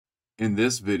In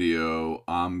this video,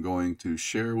 I'm going to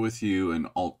share with you an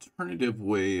alternative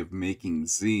way of making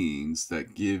zines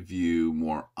that give you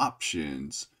more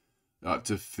options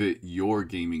to fit your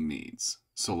gaming needs.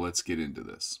 So let's get into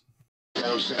this.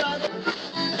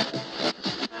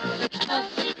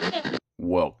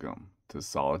 Welcome to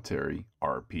Solitary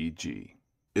RPG.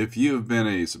 If you have been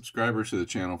a subscriber to the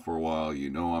channel for a while, you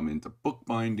know I'm into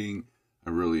bookbinding. I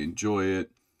really enjoy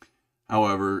it.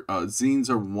 However, zines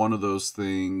are one of those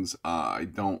things I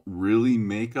don't really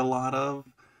make a lot of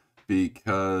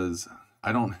because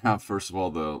I don't have, first of all,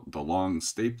 the long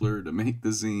stapler to make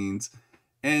the zines,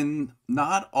 and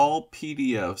not all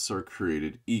PDFs are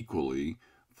created equally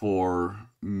for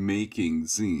making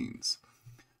zines.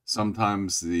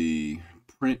 Sometimes the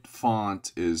print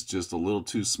font is just a little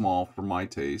too small for my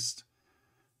taste.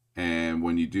 And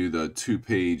when you do the 2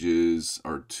 pages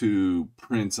or 2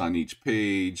 prints on each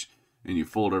page, and you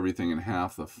fold everything in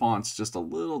half, the font's just a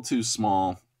little too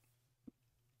small.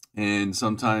 And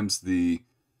sometimes the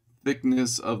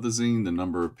thickness of the zine, the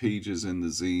number of pages in the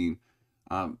zine,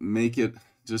 make it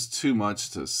just too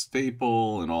much to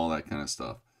staple and all that kind of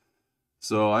stuff.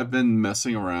 So I've been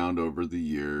messing around over the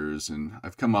years and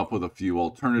I've come up with a few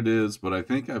alternatives, but I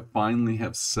think I finally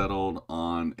have settled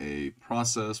on a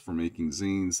process for making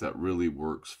zines that really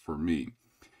works for me.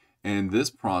 And this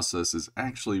process is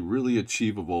actually really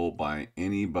achievable by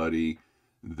anybody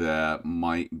that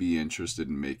might be interested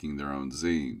in making their own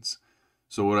zines.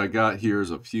 So what I got here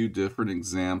is a few different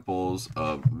examples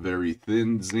of very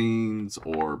thin zines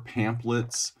or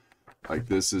pamphlets. Like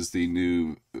this is the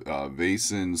new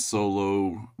Vaesen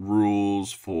solo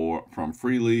rules from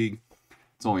Free League.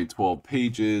 It's only 12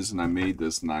 pages, and I made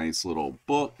this nice little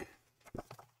book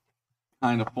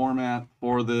kind of format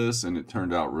for this, and it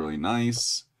turned out really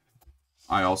nice.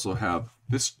 I also have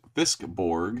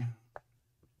Fiskborg,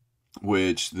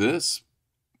 which this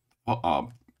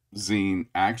zine,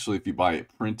 actually, if you buy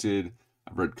it printed,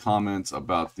 I've read comments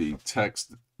about the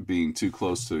text being too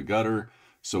close to the gutter,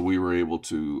 so we were able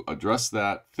to address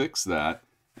that, fix that,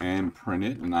 and print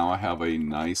it, and now I have a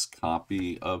nice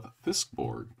copy of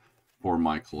Fiskborg for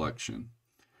my collection.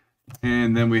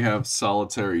 And then we have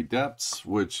Solitary Depths,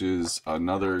 which is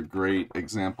another great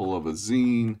example of a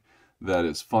zine that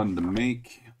is fun to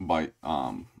make by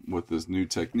with this new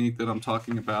technique that I'm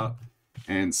talking about.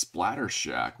 And Splatter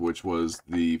Shack, which was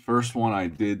the first one I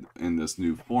did in this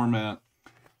new format,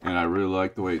 and I really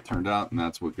liked the way it turned out, and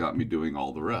that's what got me doing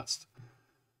all the rest.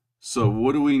 So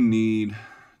what do we need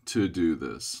to do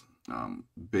this?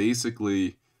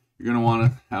 Basically, you're going to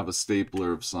want to have a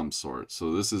stapler of some sort.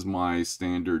 So this is my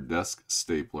standard desk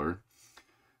stapler.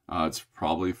 It's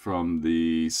probably from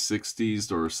the 60s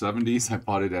or 70s. I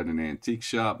bought it at an antique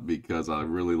shop because I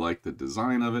really like the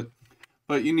design of it.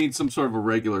 But you need some sort of a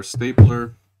regular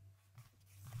stapler,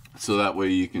 so that way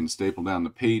you can staple down the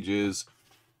pages.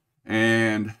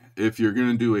 And if you're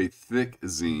going to do a thick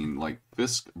zine, like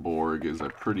Fiskborg is a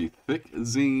pretty thick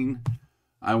zine,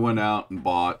 I went out and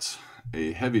bought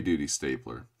a heavy-duty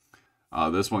stapler.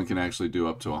 This one can actually do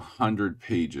up to 100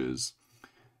 pages.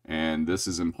 And this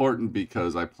is important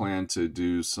because I plan to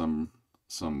do some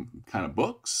kind of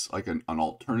books, like an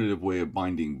alternative way of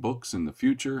binding books in the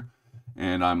future,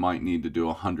 and I might need to do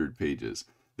 100 pages.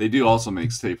 They do also make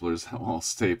staplers that will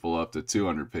staple up to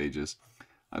 200 pages.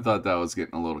 I thought that was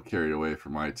getting a little carried away for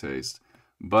my taste,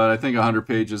 but I think 100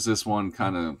 pages, this one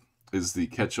kind of is the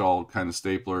catch-all kind of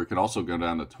stapler. It can also go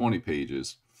down to 20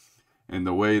 pages. And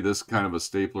the way this kind of a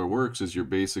stapler works is you're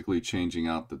basically changing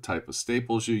out the type of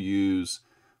staples you use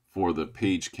for the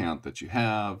page count that you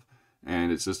have, and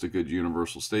it's just a good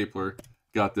universal stapler.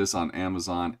 Got this on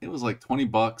Amazon. It was like 20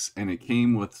 bucks, and it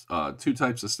came with 2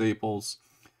 types of staples.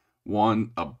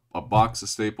 One, a box of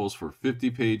staples for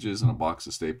 50 pages and a box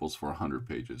of staples for 100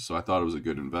 pages. So I thought it was a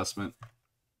good investment.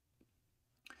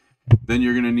 Then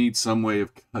you're going to need some way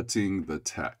of cutting the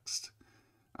text.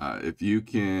 If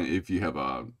you have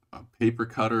a paper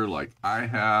cutter like I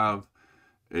have,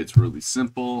 it's really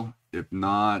simple. If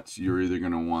not, you're either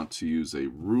going to want to use a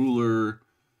ruler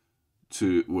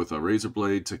with a razor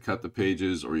blade to cut the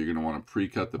pages, or you're going to want to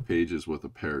pre-cut the pages with a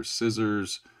pair of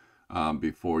scissors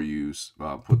before you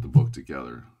put the book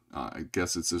together. I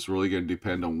guess it's just really going to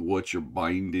depend on what you're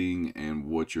binding and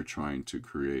what you're trying to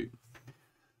create.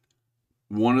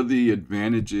 One of the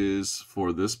advantages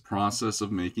for this process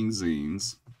of making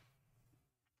zines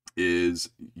is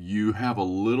you have a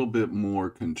little bit more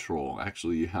control.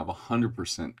 Actually, you have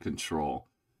 100% control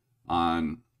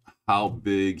on how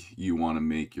big you want to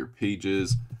make your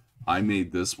pages. I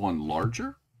made this one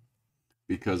larger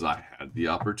because I had the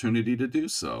opportunity to do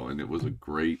so, and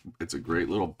it's a great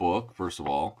little book, first of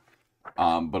all.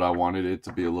 but I wanted it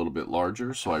to be a little bit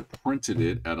larger, so I printed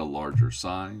it at a larger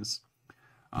size.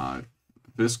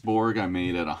 Fiskborg I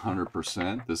made at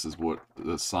 100%. This is what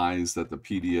the size that the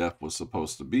PDF was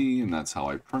supposed to be, and that's how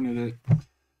I printed it.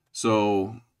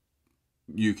 So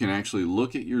you can actually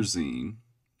look at your zine.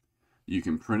 You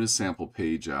can print a sample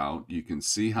page out. You can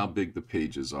see how big the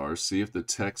pages are, see if the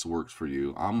text works for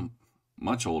you. I'm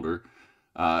much older,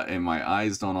 and my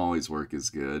eyes don't always work as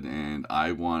good, and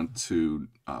I want to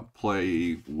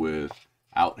play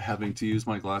without having to use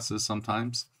my glasses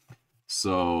sometimes.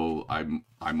 So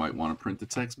I might want to print the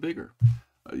text bigger.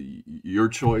 Your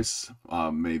choice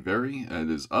may vary. It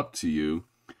is up to you.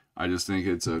 I just think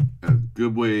it's a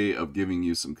good way of giving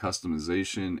you some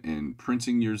customization in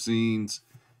printing your zines.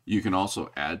 You can also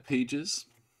add pages.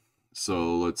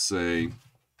 So let's say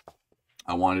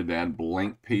I wanted to add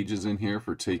blank pages in here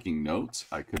for taking notes.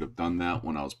 I could have done that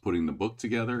when I was putting the book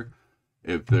together.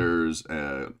 If there's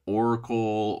an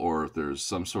oracle or if there's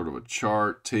some sort of a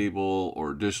chart, table,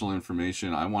 or additional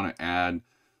information I want to add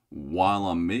while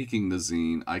I'm making the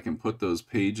zine, I can put those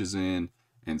pages in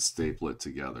and staple it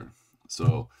together.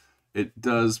 So it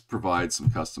does provide some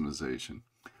customization.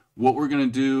 What we're going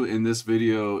to do in this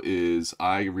video is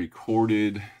I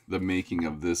recorded the making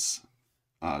of this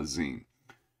zine.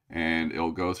 And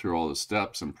it'll go through all the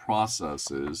steps and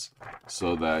processes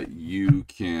so that you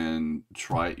can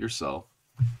try it yourself.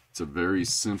 It's a very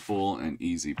simple and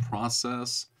easy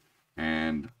process,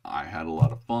 and I had a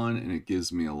lot of fun, and it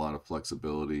gives me a lot of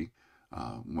flexibility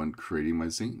when creating my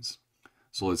zines.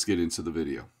 So let's get into the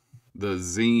video. The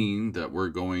zine that we're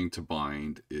going to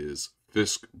bind is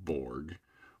Fiskborg,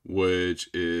 which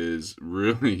is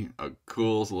really a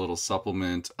cool little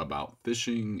supplement about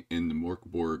fishing in the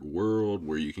Morkborg world,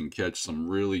 where you can catch some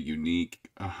really unique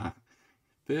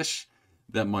fish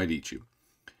that might eat you.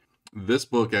 This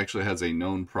book actually has a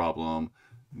known problem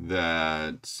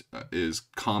that is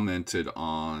commented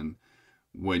on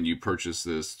when you purchase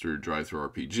this through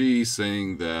DriveThruRPG,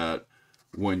 saying that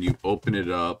when you open it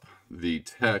up, the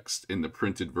text in the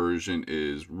printed version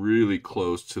is really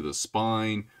close to the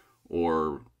spine,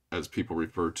 or as people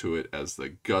refer to it as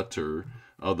the gutter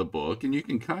of the book. And you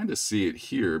can kind of see it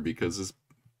here because this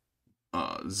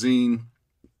zine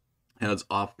has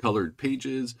off-colored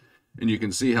pages, and you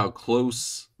can see how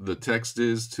close the text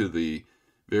is to the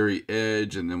very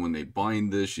edge. And then when they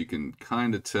bind this, you can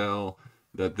kind of tell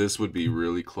that this would be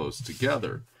really close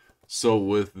together. So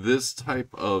with this type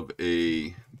of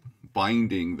a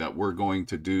binding that we're going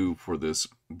to do for this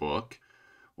book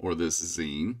or this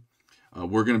zine,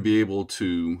 we're going to be able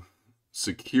to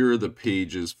secure the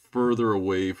pages further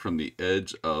away from the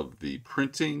edge of the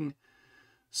printing,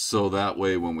 so that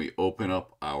way when we open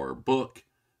up our book,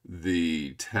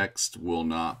 the text will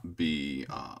not be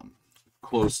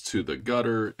close to the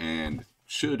gutter and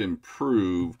should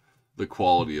improve the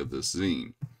quality of this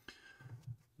zine.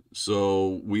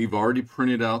 So we've already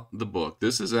printed out the book.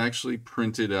 This is actually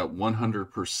printed at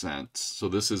 100%. So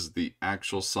this is the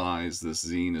actual size this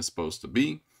zine is supposed to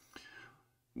be.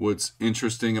 What's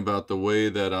interesting about the way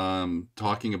that I'm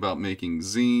talking about making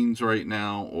zines right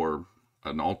now, or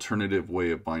an alternative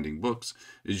way of binding books,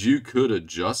 is you could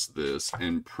adjust this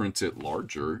and print it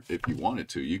larger if you wanted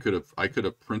to. I could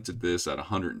have printed this at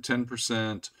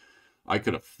 110%. I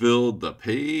could have filled the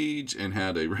page and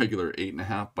had a regular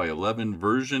 8.5 by 11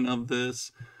 version of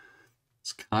this.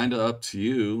 It's kind of up to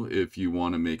you if you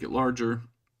want to make it larger.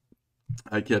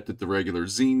 I kept it the regular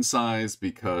zine size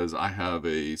because I have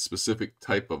a specific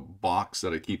type of box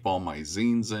that I keep all my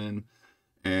zines in,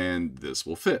 and this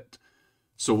will fit.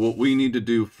 So what we need to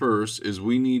do first is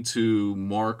we need to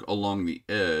mark along the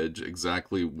edge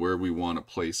exactly where we want to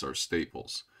place our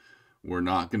staples. We're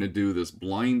not going to do this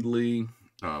blindly.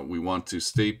 We want to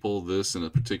staple this in a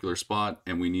particular spot,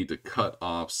 and we need to cut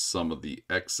off some of the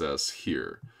excess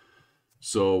here.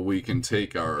 So we can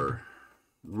take our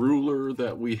ruler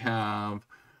that we have,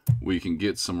 we can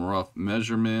get some rough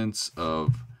measurements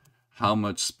of how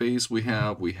much space we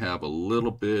have. We have a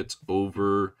little bit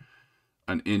over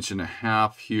 1.5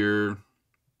 inches here.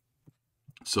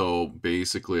 So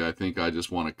basically I think I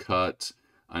just want to cut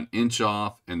 1 inch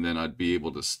off, and then I'd be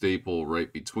able to staple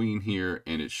right between here,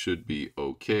 and it should be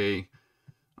okay.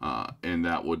 And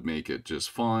that would make it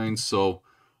just fine. So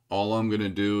all I'm going to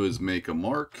do is make a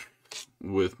mark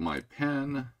with my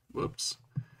pen. Whoops.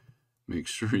 Make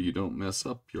sure you don't mess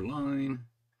up your line.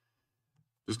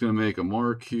 Just going to make a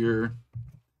mark here.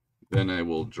 Then I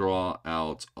will draw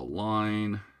out a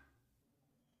line.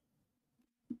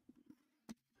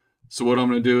 So what I'm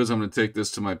going to do is I'm going to take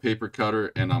this to my paper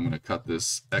cutter, and I'm going to cut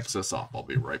this excess off. I'll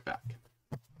be right back.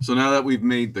 So now that we've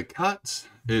made the cut,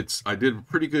 I did a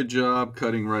pretty good job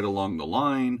cutting right along the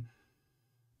line.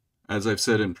 As I've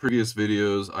said in previous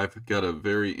videos, I've got a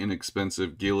very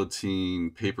inexpensive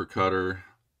guillotine paper cutter.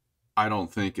 I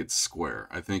don't think it's square.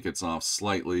 I think it's off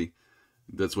slightly.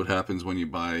 That's what happens when you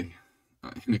buy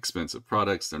inexpensive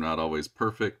products. They're not always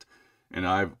perfect. And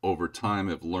I've, over time,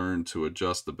 have learned to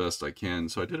adjust the best I can.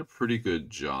 So I did a pretty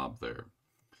good job there.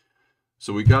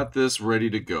 So we got this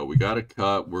ready to go. We got a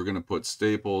cut. We're going to put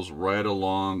staples right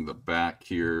along the back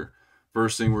here.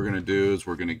 First thing we're going to do is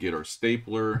we're going to get our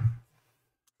stapler,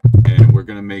 and we're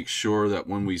going to make sure that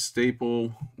when we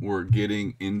staple, we're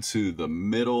getting into the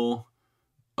middle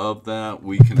of that.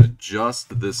 We can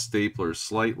adjust this stapler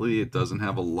slightly. It doesn't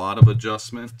have a lot of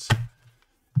adjustment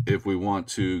if we want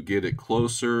to get it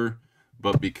closer,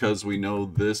 but because we know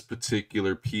this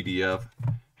particular PDF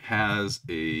has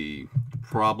a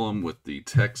problem with the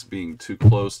text being too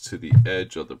close to the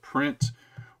edge of the print,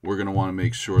 we're going to want to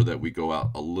make sure that we go out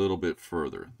a little bit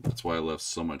further. That's why I left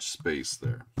so much space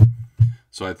there.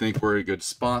 So I think we're at a good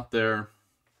spot there.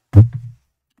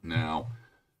 Now,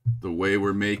 the way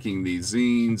we're making these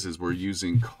zines is we're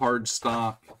using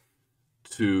cardstock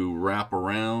to wrap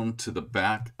around to the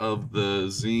back of the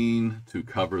zine to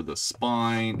cover the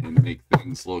spine and make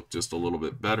things look just a little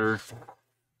bit better.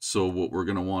 So what we're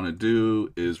going to want to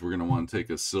do is we're going to want to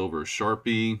take a silver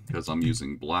Sharpie, because I'm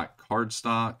using black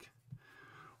cardstock,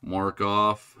 mark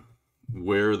off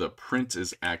where the print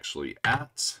is actually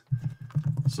at.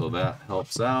 So that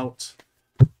helps out.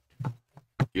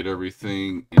 Get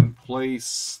everything in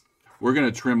place. We're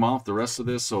going to trim off the rest of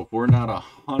this, so if we're not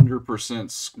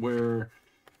 100% square,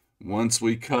 once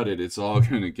we cut it, it's all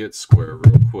going to get square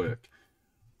real quick.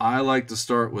 I like to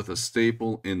start with a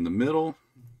staple in the middle.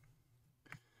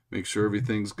 Make sure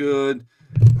everything's good,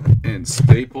 and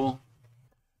staple.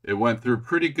 It went through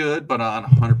pretty good, but not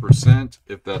 100%.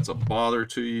 If that's a bother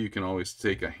to you, you can always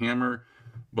take a hammer.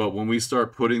 But when we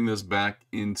start putting this back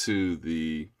into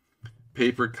the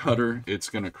paper cutter, it's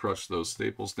going to crush those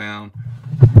staples down.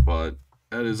 But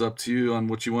that is up to you on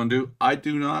what you want to do. I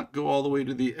do not go all the way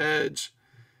to the edge.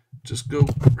 Just go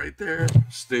right there,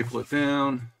 staple it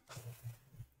down.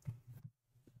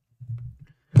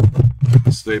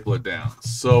 Staple it down.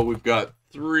 So we've got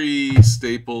 3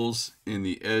 staples in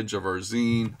the edge of our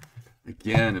zine.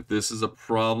 Again, if this is a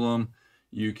problem,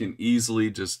 you can easily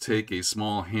just take a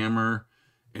small hammer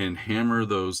and hammer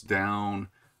those down.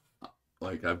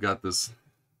 Like I've got this,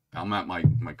 I'm at my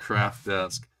craft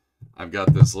desk. I've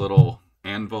got this little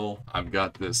anvil. I've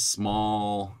got this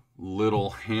small little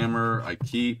hammer I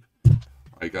keep.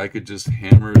 Like I could just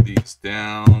hammer these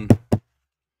down.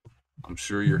 I'm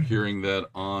sure you're hearing that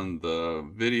on the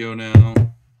video now.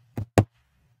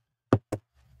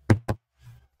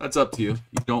 That's up to you.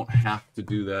 You don't have to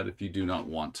do that if you do not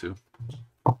want to.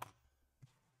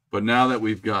 But now that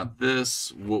we've got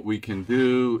this, what we can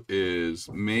do is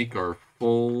make our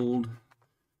fold.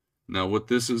 Now what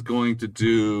this is going to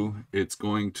do, it's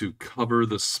going to cover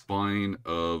the spine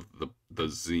of the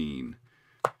zine.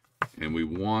 And we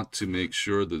want to make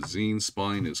sure the zine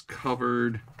spine is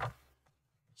covered.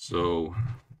 So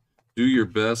do your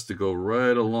best to go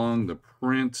right along the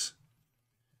print.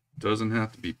 Doesn't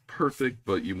have to be perfect,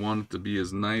 but you want it to be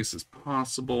as nice as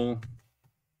possible.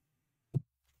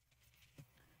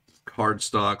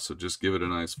 Cardstock, so just give it a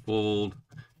nice fold.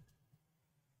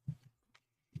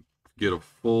 Get a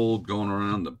fold going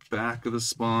around the back of the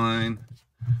spine.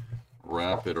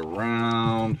 Wrap it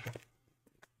around.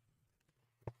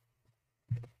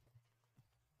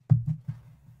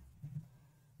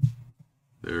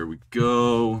 There we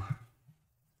go.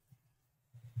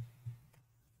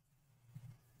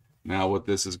 Now what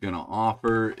this is going to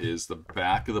offer is the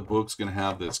back of the book's going to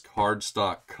have this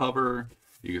cardstock cover.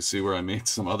 You can see where I made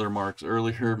some other marks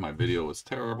earlier. My video was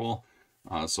terrible,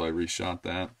 so I reshot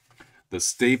that. The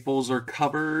staples are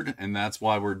covered, and that's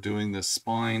why we're doing this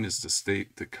spine, is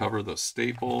to cover the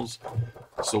staples.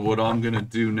 So what I'm going to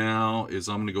do now is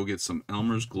I'm going to go get some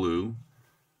Elmer's glue.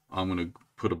 I'm going to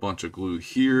put a bunch of glue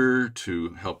here to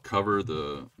help cover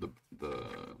the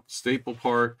staple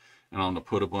part, and I'm going to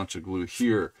put a bunch of glue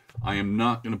here. I am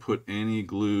not going to put any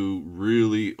glue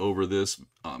really over this,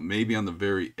 maybe on the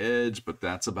very edge, but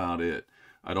that's about it.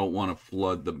 I don't want to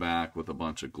flood the back with a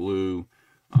bunch of glue.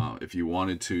 If you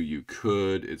wanted to, you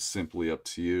could. It's simply up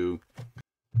to you.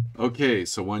 Okay,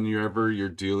 so whenever you're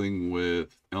dealing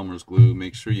with Elmer's glue,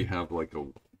 make sure you have like a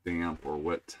damp or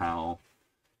wet towel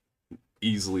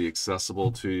easily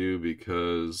accessible to you,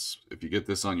 because if you get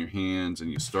this on your hands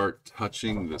and you start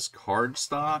touching this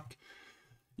cardstock,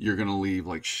 you're going to leave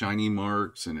like shiny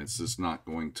marks, and it's just not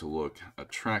going to look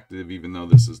attractive. Even though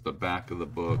this is the back of the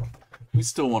book, we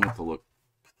still want it to look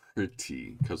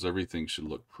pretty, because everything should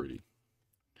look pretty.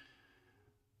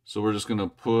 So we're just going to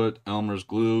put Elmer's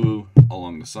glue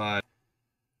along the side.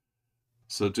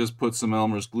 So just put some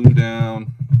Elmer's glue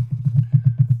down,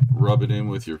 rub it in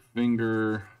with your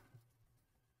finger.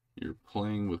 You're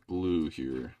playing with glue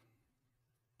here.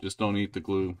 Just don't eat the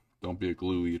glue. Don't be a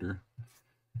glue eater.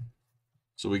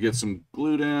 So we get some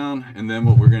glue down, and then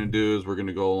what we're going to do is we're going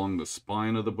to go along the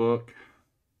spine of the book.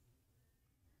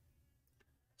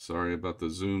 Sorry about the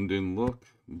zoomed in look,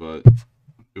 but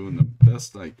I'm doing the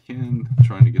best I can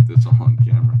trying to get this all on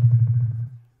camera.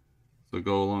 So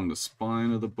go along the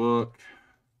spine of the book.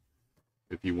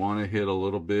 If you want to hit a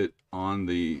little bit on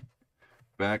the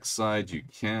back side, you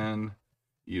can.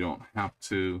 You don't have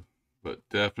to, but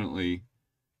definitely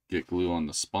get glue on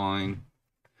the spine.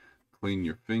 Clean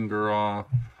your finger off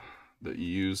that you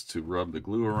used to rub the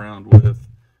glue around with,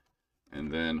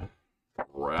 and then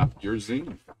wrap your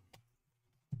zine.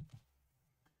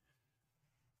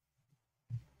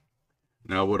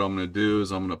 Now what I'm going to do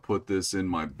is I'm going to put this in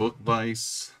my book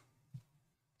vise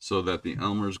so that the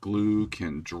Elmer's glue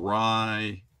can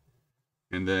dry,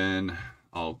 and then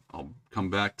I'll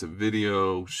come back to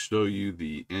video, show you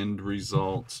the end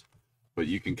result, but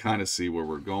you can kind of see where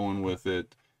we're going with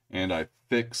it. And I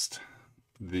fixed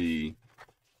the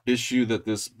issue that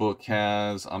this book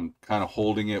has. I'm kind of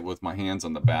holding it with my hands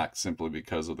on the back simply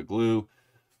because of the glue,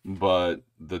 but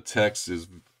the text is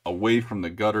away from the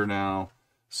gutter now,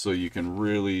 so you can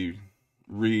really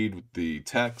read the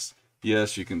text.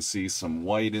 Yes, you can see some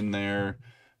white in there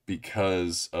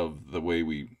because of the way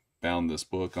we bound this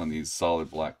book on these solid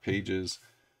black pages,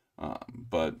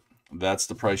 but that's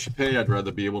the price you pay. I'd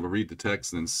rather be able to read the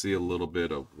text than see a little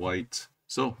bit of white.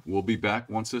 So we'll be back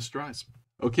once this dries.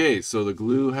 Okay, so the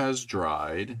glue has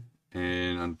dried,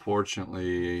 and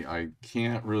unfortunately I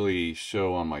can't really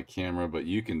show on my camera, but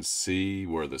you can see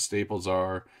where the staples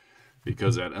are,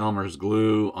 because that Elmer's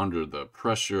glue under the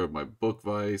pressure of my book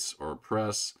vise or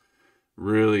press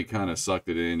really kind of sucked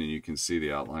it in, and you can see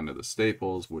the outline of the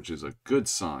staples, which is a good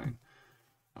sign.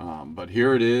 But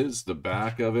here it is, the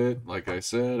back of it. Like I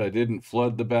said, I didn't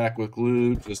flood the back with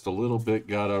glue, just a little bit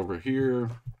got over here,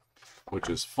 which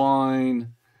is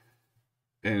fine.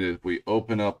 And if we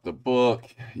open up the book,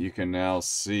 you can now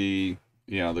see,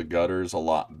 you know, the gutter's a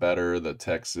lot better. The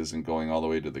text isn't going all the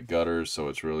way to the gutter, so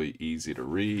it's really easy to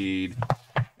read.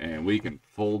 And we can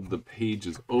fold the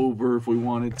pages over if we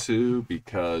wanted to,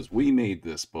 because we made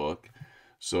this book.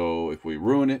 So if we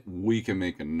ruin it, we can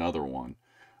make another one.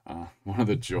 One of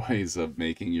the joys of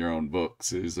making your own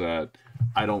books is that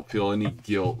I don't feel any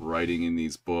guilt writing in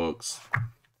these books.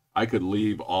 I could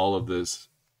leave all of this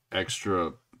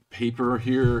extra paper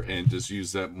here and just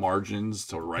use that margins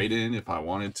to write in if I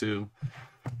wanted to,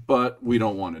 but we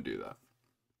don't want to do that.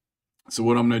 So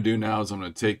what I'm going to do now is I'm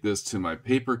going to take this to my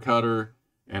paper cutter,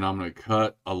 and I'm going to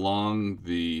cut along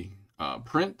the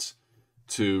print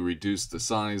to reduce the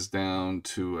size down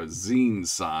to a zine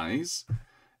size,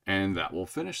 and that will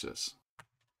finish this.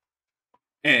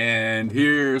 And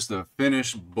here's the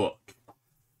finished book.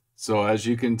 So as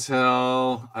you can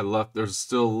tell, there's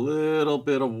still a little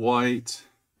bit of white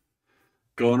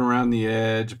going around the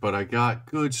edge, but I got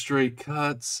good straight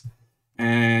cuts.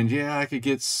 And yeah, I could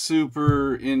get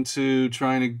super into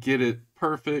trying to get it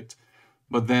perfect,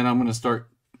 but then I'm going to start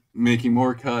making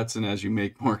more cuts, and as you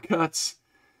make more cuts,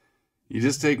 you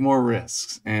just take more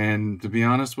risks. And to be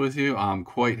honest with you, I'm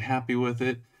quite happy with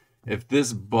it. If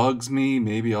this bugs me,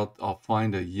 maybe I'll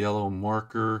find a yellow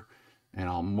marker, and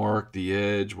I'll mark the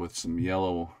edge with some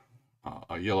yellow,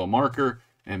 a yellow marker,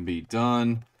 and be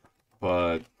done.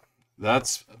 But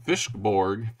that's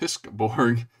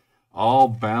Fiskborg, all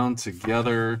bound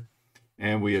together,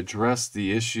 and we addressed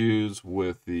the issues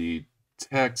with the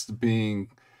text being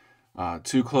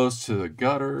too close to the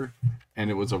gutter,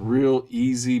 and it was a real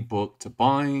easy book to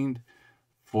bind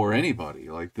for anybody.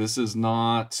 Like, this is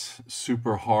not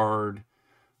super hard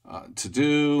to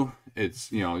do.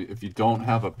 It's, you know, if you don't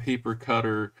have a paper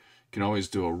cutter, you can always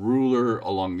do a ruler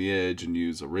along the edge and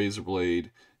use a razor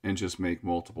blade and just make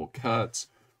multiple cuts.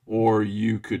 Or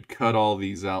you could cut all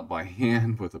these out by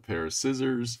hand with a pair of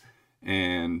scissors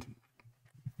and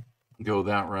go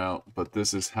that route. But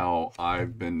this is how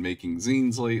I've been making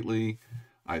zines lately.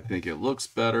 I think it looks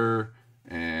better,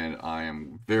 and I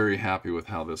am very happy with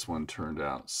how this one turned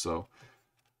out. So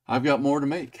I've got more to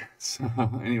make. So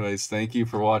anyways, thank you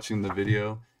for watching the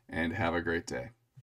video, and have a great day.